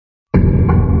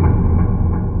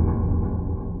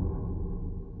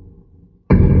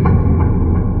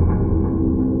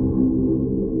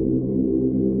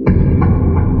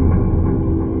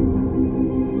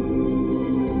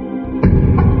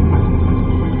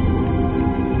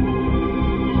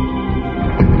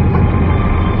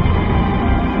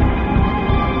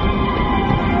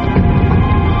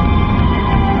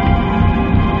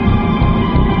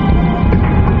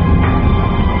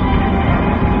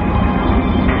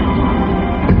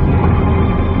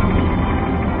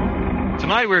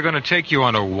Tonight we're going to take you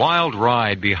on a wild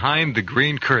ride behind the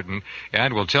green curtain,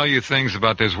 and we'll tell you things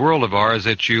about this world of ours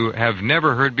that you have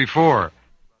never heard before.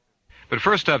 But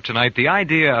first up tonight, the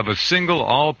idea of a single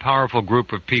all-powerful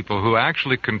group of people who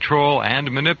actually control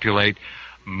and manipulate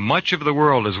much of the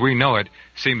world as we know it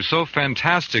seems so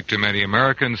fantastic to many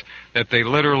Americans that they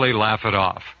literally laugh it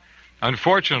off.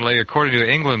 Unfortunately, according to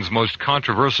England's most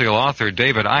controversial author,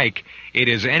 David Icke, it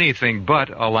is anything but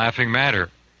a laughing matter.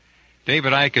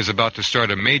 David Icke is about to start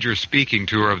a major speaking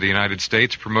tour of the United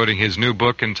States promoting his new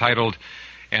book entitled,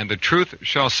 "And the Truth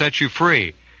Shall Set You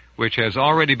Free," which has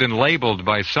already been labeled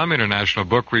by some international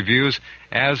book reviews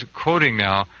as, quoting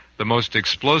now, the most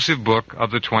explosive book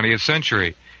of the 20th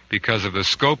century because of the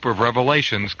scope of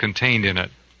revelations contained in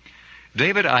it.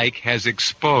 David Icke has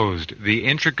exposed the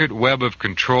intricate web of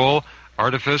control,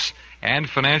 artifice, and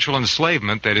financial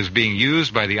enslavement that is being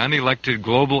used by the unelected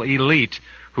global elite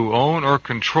who own or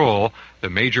control the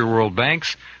major world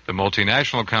banks, the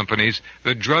multinational companies,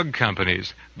 the drug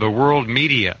companies, the world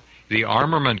media, the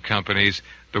armament companies,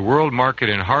 the world market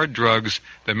in hard drugs,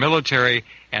 the military,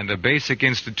 and the basic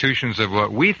institutions of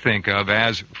what we think of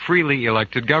as freely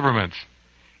elected governments.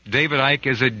 David Icke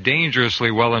is a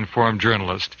dangerously well-informed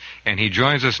journalist, and he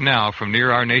joins us now from near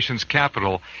our nation's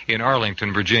capital in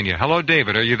Arlington, Virginia. Hello,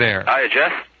 David. Are you there? Hi,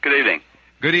 Jeff. Good evening.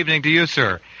 Good evening to you,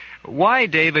 sir. Why,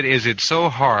 David, is it so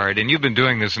hard, and you've been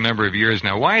doing this a number of years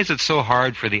now, why is it so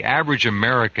hard for the average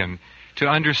American to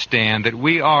understand that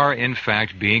we are, in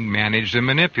fact, being managed and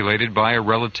manipulated by a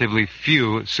relatively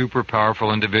few super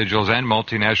powerful individuals and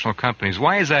multinational companies?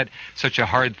 Why is that such a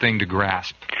hard thing to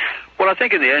grasp? Well, I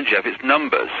think in the end, Jeff, it's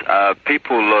numbers.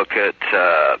 People look at,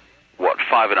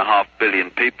 5.5 billion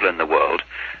people in the world,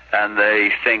 and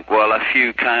they think, well, a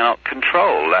few cannot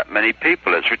control that many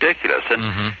people. It's ridiculous.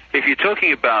 And if you're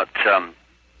talking about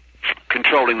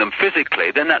controlling them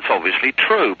physically, then that's obviously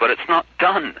true, but it's not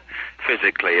done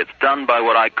physically. It's done by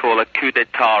what I call a coup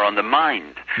d'etat on the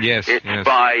mind. Yes, it's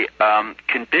by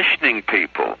conditioning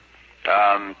people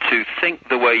to think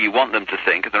the way you want them to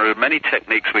think. And there are many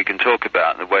techniques we can talk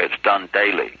about in the way it's done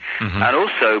daily. And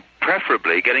also,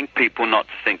 preferably, getting people not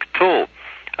to think at all.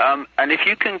 And if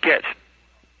you can get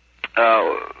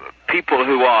people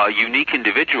who are unique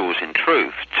individuals in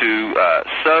truth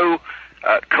to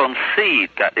concede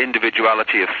that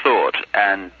individuality of thought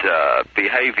and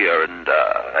behavior and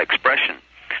expression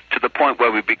to the point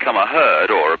where we become a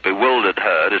herd, or a bewildered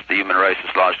herd, as the human race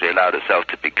has largely allowed itself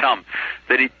to become,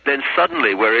 then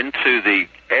suddenly we're into the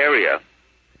area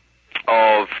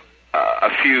of a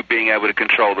few being able to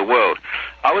control the world.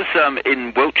 I was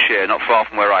in Wiltshire, not far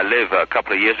from where I live, a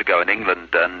couple of years ago in England,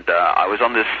 and I was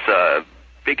on this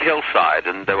big hillside,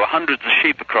 and there were hundreds of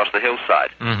sheep across the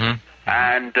hillside.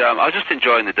 And I was just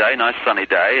enjoying the day, nice sunny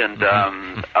day, and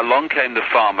along came the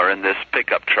farmer in this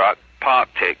pickup truck,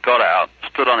 parked it, got out,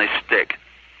 stood on his stick,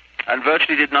 and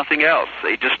virtually did nothing else.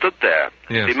 He just stood there.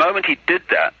 The moment he did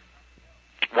that,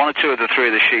 one or two of the three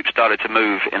of the sheep started to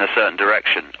move in a certain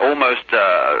direction, almost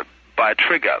by a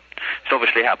trigger. It's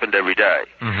obviously happened every day.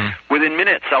 Within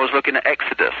minutes, I was looking at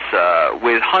Exodus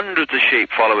with hundreds of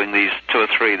sheep following these two or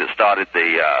three that started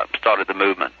the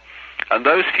movement. And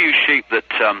those few sheep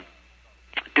that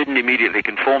didn't immediately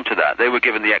conform to that, they were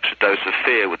given the extra dose of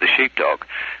fear with the sheepdog.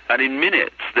 And in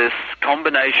minutes, this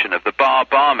combination of the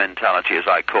bar mentality, as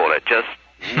I call it, just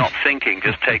not thinking,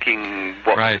 just taking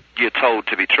what you're told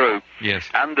to be true,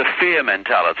 and the fear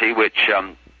mentality, which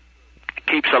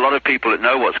keeps a lot of people that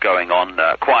know what's going on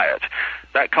quiet.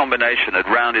 That combination had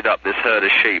rounded up this herd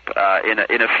of sheep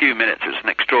in a few minutes. It's an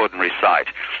extraordinary sight.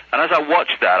 And as I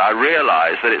watched that, I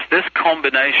realized that it's this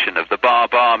combination of the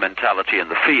bar mentality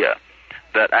and the fear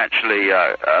that actually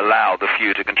allow the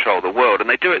few to control the world. And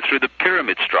they do it through the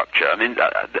pyramid structure. I mean,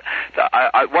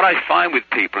 what I find with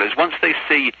people is once they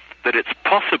see that it's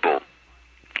possible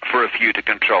for a few to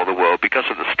control the world because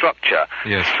of the structure,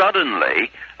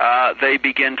 suddenly they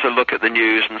begin to look at the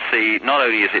news and see not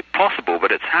only is it possible,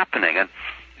 but it's happening. And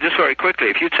just very quickly,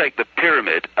 if you take the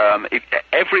pyramid,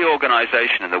 every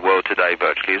organization in the world today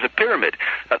virtually is a pyramid.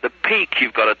 At the peak,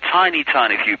 you've got a tiny,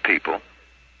 tiny few people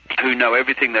who know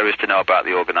everything there is to know about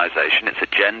the organization, its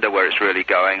agenda, where it's really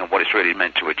going, and what it's really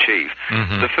meant to achieve.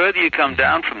 The further you come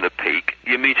down from the peak,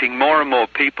 you're meeting more and more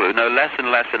people who know less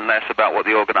and less and less about what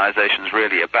the organization's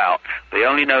really about. They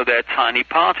only know their tiny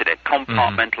part in it,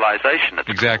 compartmentalization.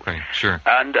 Exactly, sure.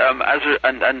 And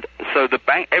so the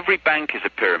bank, every bank is a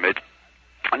pyramid,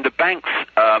 and the banks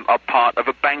are part of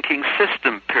a banking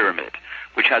system pyramid,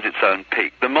 which has its own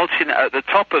peak. At the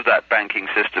top of that banking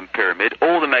system pyramid,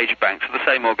 all the major banks are the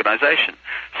same organization.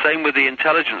 Same with the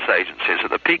intelligence agencies. At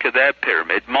the peak of their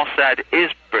pyramid, Mossad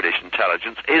is British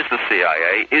intelligence, is the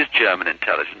CIA, is German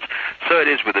intelligence. So it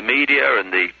is with the media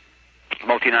and the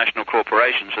multinational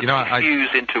corporations that fuse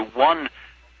into one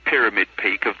pyramid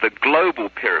peak of the global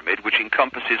pyramid, which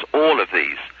encompasses all of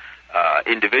these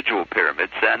individual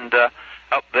pyramids. And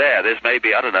up there's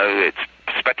maybe, I don't know, it's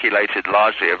speculated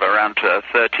largely of around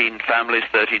 13 families,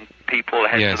 13 people,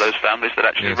 heads of those families that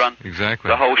actually run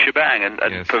the whole shebang and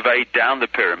pervade down the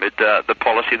pyramid the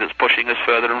policy that's pushing us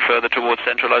further and further towards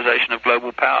centralization of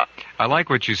global power. I like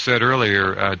what you said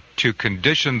earlier, to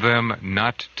condition them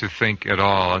not to think at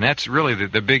all. And that's really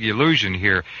the big illusion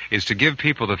here, is to give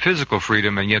people the physical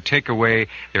freedom and yet take away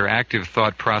their active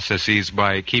thought processes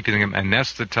by keeping them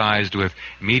anesthetized with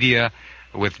media,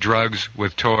 with drugs,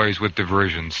 with toys, with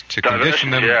diversions. To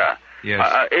condition them...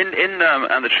 Yes.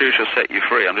 And the truth shall set you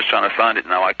free. I'm just trying to find it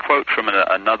now. I quote from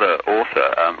another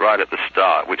author right at the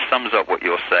start, which sums up what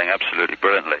you're saying absolutely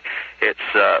brilliantly. It's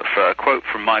for a quote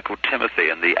from Michael Timothy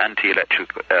in the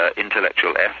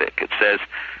Anti-Intellectual Ethic. It says,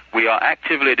 "We are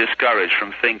actively discouraged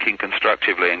from thinking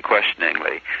constructively and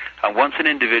questioningly, and once an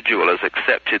individual has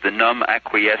accepted the numb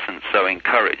acquiescence so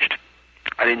encouraged,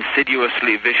 an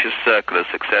insidiously vicious circle has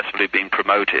successfully been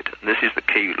promoted." And this is the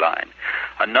key line.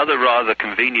 "Another rather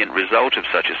convenient result of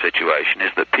such a situation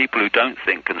is that people who don't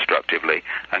think constructively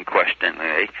and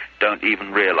questioningly don't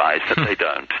even realize that they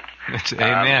don't."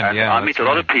 Amen. I meet a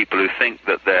lot of people who think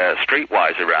that they're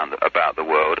streetwise about the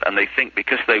world, and they think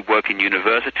because they work in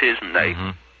universities and they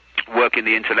work in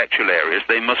the intellectual areas,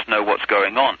 they must know what's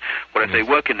going on. Well, if they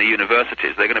work in the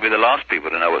universities, they're going to be the last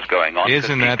people to know what's going on.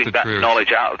 Isn't that the truth? Keeping that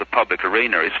knowledge out of the public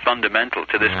arena is fundamental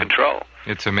to this control.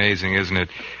 It's amazing, isn't it?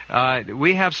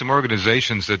 We have some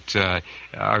organizations that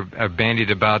are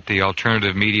bandied about the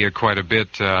alternative media quite a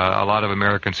bit. A lot of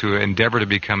Americans who endeavor to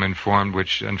become informed,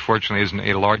 which unfortunately isn't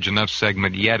a large enough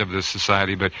segment yet of this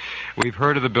society. But we've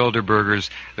heard of the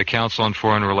Bilderbergers, the Council on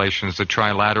Foreign Relations, the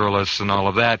Trilateralists, and all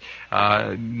of that.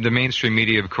 The mainstream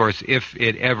media, of course, if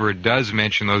it ever does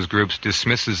mention those groups,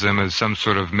 dismisses them as some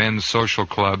sort of men's social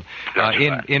club.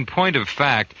 In point of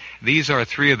fact, these are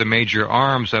three of the major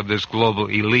arms of this global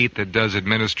elite that does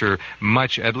administer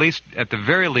much, at the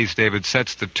very least, David,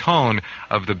 sets the tone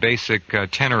of the basic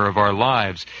tenor of our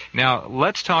lives. Now,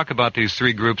 let's talk about these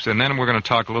three groups, and then we're going to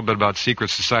talk a little bit about secret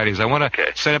societies. I want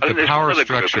to set up the power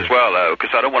structure. Group as well,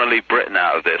 because I don't want to leave Britain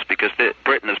out of this, because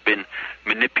Britain has been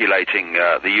manipulating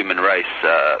the human race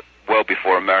well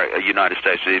before the United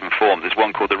States was even formed. There's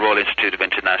one called the Royal Institute of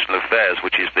International Affairs,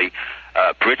 which is the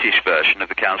British version of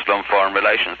the Council on Foreign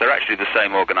Relations. They're actually the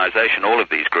same organization. All of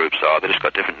these groups are. They've just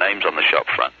got different names on the shop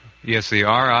front. Yes, the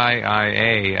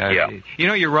RIIA. You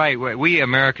know, you're right. We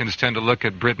Americans tend to look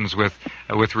at Britons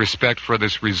with respect for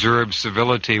this reserved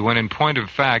civility, when in point of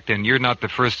fact, and you're not the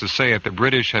first to say it, the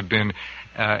British have been,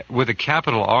 with a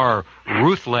capital R,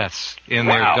 ruthless in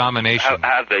their domination.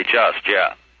 Have they just,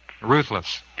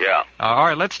 Ruthless. Yeah. All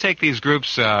right, let's take these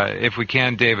groups, if we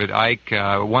can, David,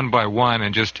 Icke, one by one,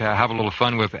 and just have a little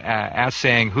fun with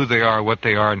assaying who they are, what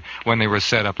they are, and when they were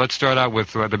set up. Let's start out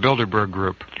with the Bilderberg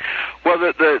group. Well,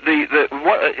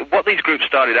 what these groups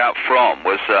started out from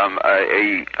was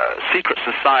a secret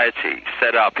society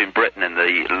set up in Britain in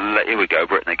here we go,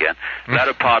 Britain again,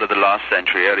 latter part of the last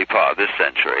century, early part of this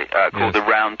century, called the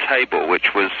Round Table,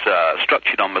 which was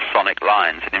structured on Masonic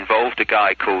lines. It involved a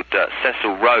guy called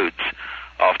Cecil Rhodes,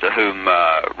 after whom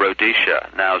Rhodesia,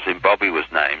 now Zimbabwe, was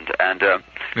named, and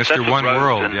Mr. Cecil One Rhodes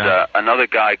World, and another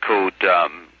guy called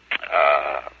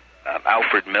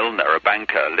Alfred Milner, a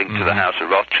banker linked to the House of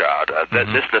Rothschild.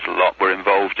 This little lot were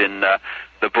involved in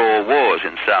the Boer Wars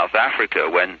in South Africa,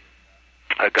 when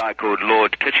a guy called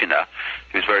Lord Kitchener,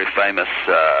 who's very famous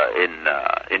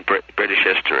in British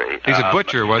history. He's a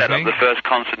butcher, wasn't he? Set up the first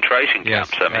concentration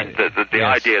camps. I mean, the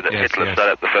idea that Hitler set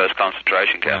up the first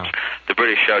concentration camps, the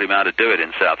British showed him how to do it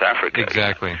in South Africa.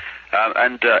 Exactly.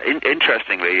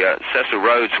 Interestingly, Cecil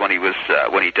Rhodes, when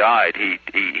he died, he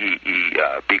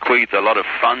bequeathed a lot of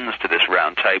funds to this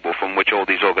Round Table, from which all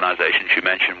these organizations you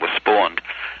mentioned were spawned.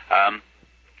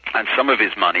 And some of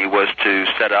his money was to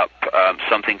set up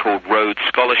something called Rhodes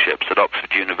Scholarships at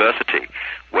Oxford University,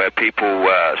 where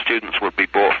students would be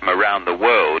brought from around the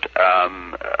world,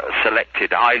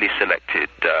 highly selected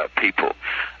people,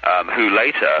 who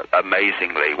later,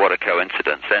 amazingly, what a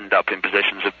coincidence, end up in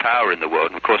positions of power in the world.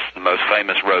 And of course, the most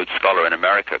famous Rhodes Scholar in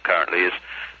America currently is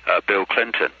Bill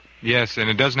Clinton. Yes, and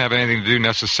it doesn't have anything to do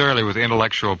necessarily with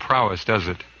intellectual prowess, does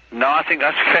it? No, I think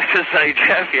that's fair to say,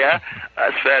 Jeff, yeah.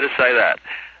 That's fair to say that.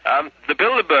 The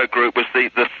Bilderberg Group was the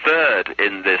third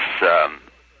in this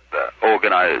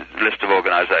list of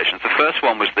organizations. The first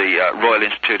one was the Royal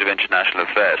Institute of International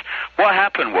Affairs. What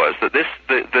happened was that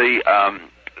the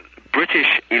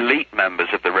British elite members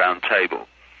of the Round Table,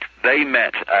 they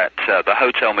met at the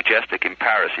Hotel Majestic in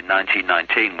Paris in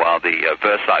 1919 while the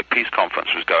Versailles Peace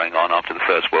Conference was going on after the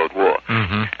First World War.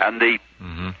 Mm-hmm. And the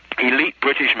elite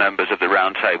British members of the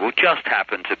Round Table just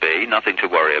happened to be, nothing to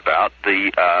worry about,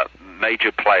 the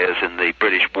major players in the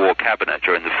British war cabinet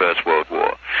during the First World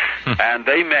War. And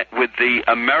they met with the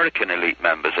American elite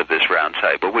members of this Round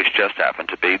Table, which just happened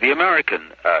to be the American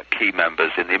key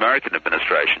members in the American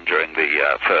administration during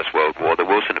the First World War, the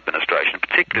Wilson administration,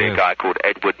 particularly a guy called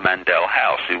Edward Mandell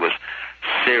House, who was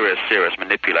serious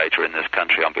manipulator in this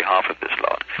country on behalf of this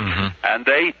lot. And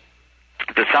they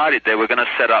decided they were going to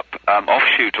set up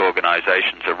offshoot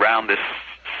organizations around this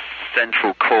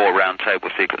central core Round Table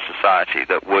secret society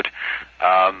that would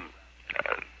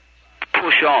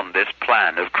push on this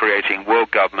plan of creating world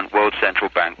government, world central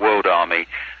bank, world army,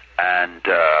 and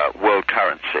world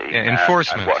currency,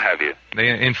 enforcement, and what have you.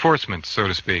 Enforcement, so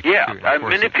to speak. Yeah,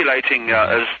 manipulating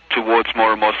us towards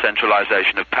more and more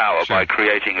centralization of power by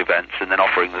creating events and then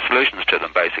offering the solutions to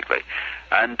them, basically.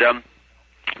 And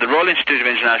the Royal Institute of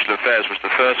International Affairs was the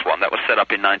first one that was set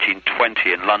up in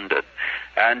 1920 in London.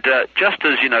 And just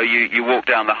as, you walk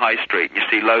down the high street and you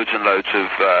see loads and loads of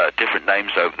different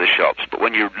names over the shops, but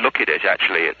when you look at it,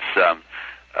 actually, it's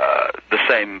the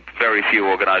same, very few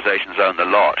organizations own the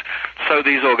lot. So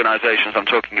these organizations I'm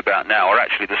talking about now are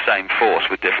actually the same force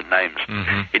with different names.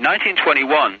 In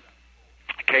 1921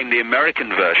 came the American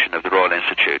version of the Royal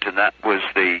Institute, and that was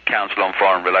the Council on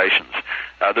Foreign Relations.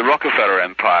 The Rockefeller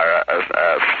Empire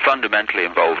fundamentally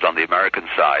involved on the American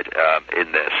side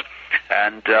in this.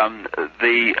 And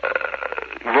the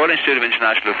Royal Institute of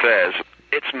International Affairs,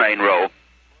 its main role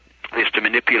is to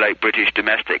manipulate British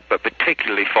domestic, but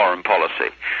particularly foreign policy.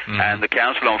 And the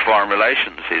Council on Foreign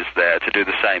Relations is there to do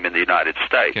the same in the United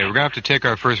States. Okay, we're going to have to take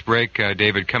our first break,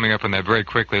 David, coming up on that very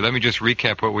quickly. Let me just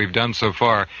recap what we've done so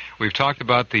far. We've talked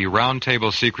about the Round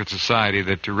Table Secret Society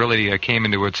that really came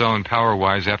into its own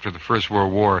power-wise after the First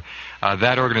World War.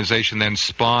 That organization then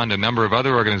spawned a number of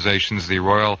other organizations, the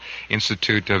Royal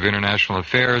Institute of International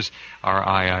Affairs,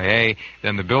 RIIA,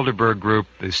 then the Bilderberg Group,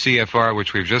 the CFR,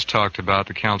 which we've just talked about,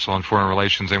 the Council on Foreign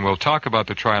Relations, and we'll talk about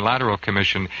the Trilateral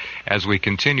Commission as we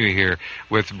continue here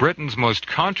with Britain's most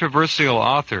controversial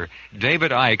author,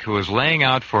 David Icke, who is laying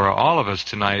out for all of us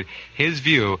tonight his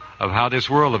view of how this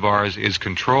world of ours is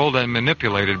controlled and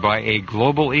manipulated by a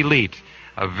global elite,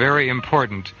 a very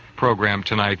important program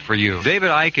tonight for you.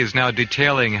 David Icke is now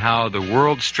detailing how the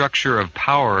world structure of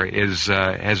power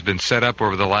has been set up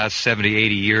over the last 70,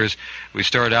 80 years. We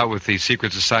started out with the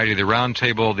Secret Society, the Round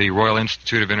Table, the Royal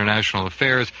Institute of International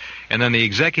Affairs, and then the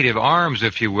executive arms,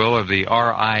 if you will, of the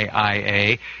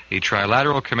RIIA, the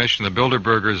Trilateral Commission, the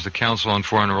Bilderbergers, the Council on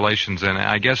Foreign Relations, and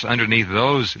I guess underneath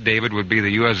those, David, would be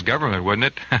the U.S. government, wouldn't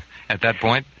it, at that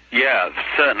point? Yeah,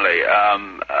 certainly.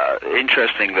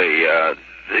 Interestingly,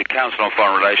 the Council on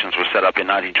Foreign Relations was set up in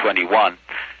 1921,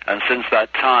 and since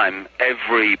that time,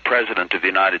 every president of the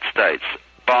United States,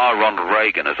 bar Ronald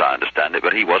Reagan, as I understand it,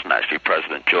 but he wasn't actually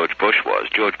president, George Bush was.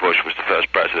 George Bush was the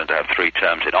first president to have 3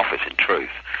 terms in office in truth,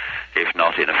 if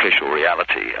not in official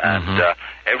reality. And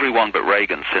everyone but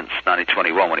Reagan since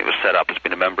 1921, when it was set up, has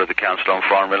been a member of the Council on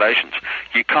Foreign Relations.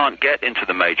 You can't get into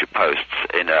the major posts,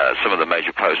 in some of the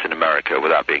major posts in America,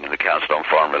 without being in the Council on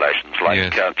Foreign Relations.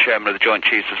 Like Chairman of the Joint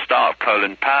Chiefs of Staff,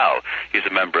 Colin Powell, is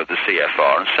a member of the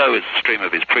CFR, and so is the stream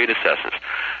of his predecessors.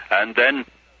 And then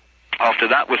after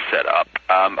that was set up,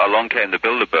 along came the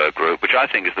Bilderberg Group, which I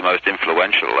think is the most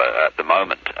influential at the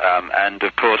moment. And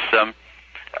of course,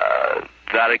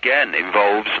 that again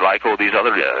involves, like all these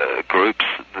other groups,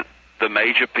 the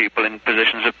major people in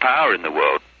positions of power in the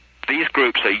world. These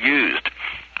groups are used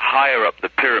higher up the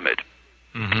pyramid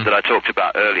that I talked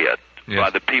about earlier by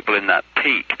the people in that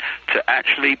peak to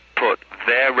actually put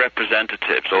their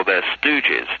representatives or their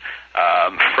stooges,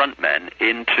 frontmen,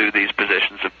 into these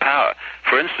positions of power.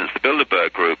 For instance, the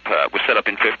Bilderberg Group was set up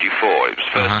in 1954. Its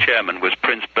first chairman was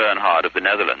Prince Bernhard of the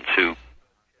Netherlands, who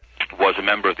was a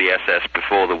member of the SS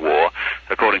before the war,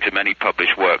 according to many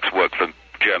published works, worked for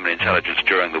German intelligence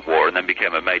during the war, and then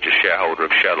became a major shareholder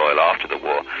of Shell Oil after the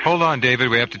war. Hold on, David.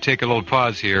 We have to take a little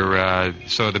pause here.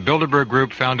 So the Bilderberg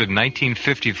Group, founded in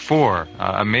 1954,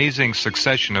 amazing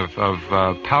succession of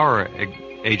power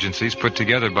agencies put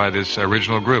together by this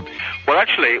original group. Well,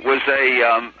 actually, it was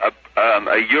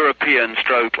a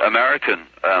European-American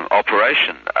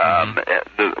operation.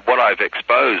 What I've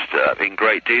exposed in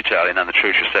great detail in And the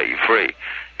Truth Shall Set You Free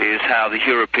is how the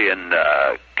European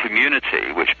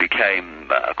community, which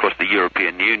became, of course, the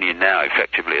European Union now,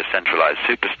 effectively a centralized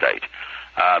superstate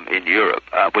in Europe,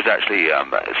 was actually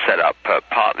set up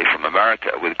partly from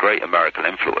America, with great American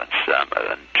influence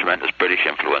and tremendous British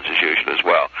influence as usual as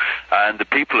well. And the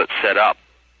people that set up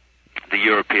the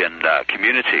European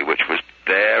community, which was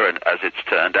there, and as it's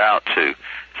turned out, to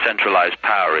centralize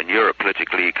power in Europe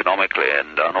politically, economically,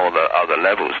 and on all the other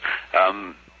levels.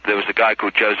 There was a guy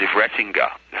called Joseph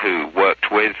Ratzinger who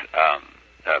worked with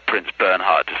Prince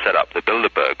Bernhard to set up the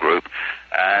Bilderberg Group,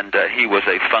 and he was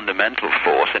a fundamental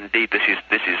force. Indeed, this is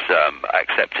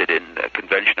accepted in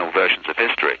conventional versions of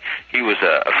history. He was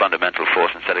a fundamental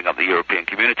force in setting up the European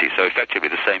community. So effectively,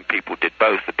 the same people did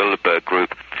both the Bilderberg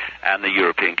Group and the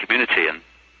European community, and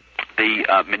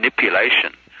the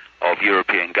manipulation of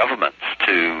European governments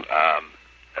to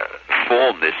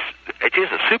form this. It is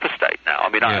a superstate now. I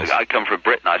mean, yes. I come from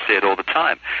Britain. I see it all the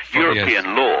time.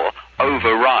 European law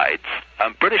overrides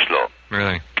British law.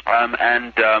 Really?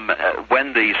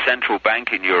 When the central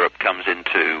bank in Europe comes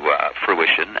into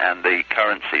fruition and the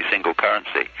currency, single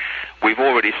currency, we've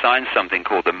already signed something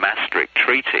called the Maastricht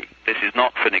Treaty. This is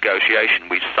not for negotiation.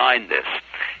 We've signed this.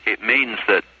 It means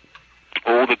that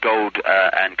all the gold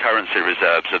and currency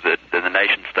reserves of the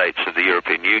nation-states of the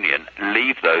European Union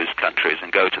leave those countries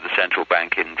and go to the central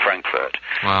bank in Frankfurt.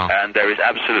 Wow. And there is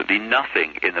absolutely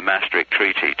nothing in the Maastricht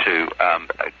Treaty to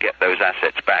get those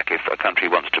assets back if a country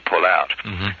wants to pull out.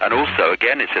 Mm-hmm. And also,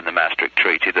 again, it's in the Maastricht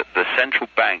Treaty that the central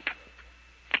bank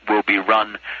will be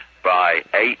run by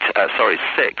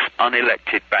six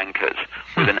unelected bankers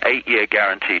with an 8-year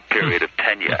guaranteed period of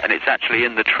tenure. And it's actually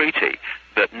in the treaty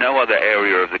that no other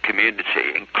area of the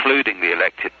community, including the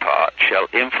elected part, shall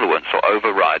influence or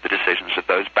override the decisions of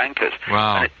those bankers.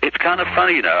 Wow. And it's kind of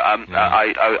funny, you know.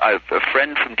 A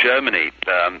friend from Germany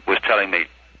was telling me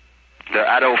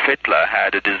that Adolf Hitler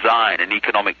had a design, an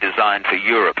economic design for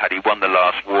Europe had he won the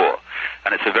last war.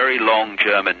 And it's a very long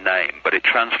German name, but it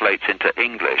translates into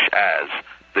English as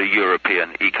the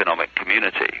European Economic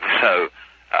Community. So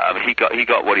he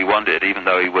got what he wanted, even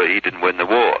though he didn't win the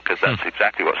war, because that's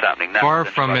exactly what's happening now. Far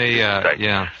from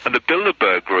And the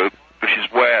Bilderberg Group, which is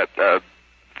where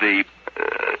the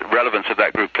relevance of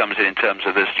that group comes in terms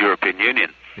of this European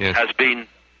Union, yes. has been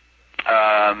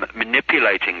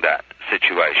manipulating that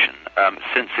situation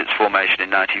since its formation in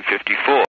 1954.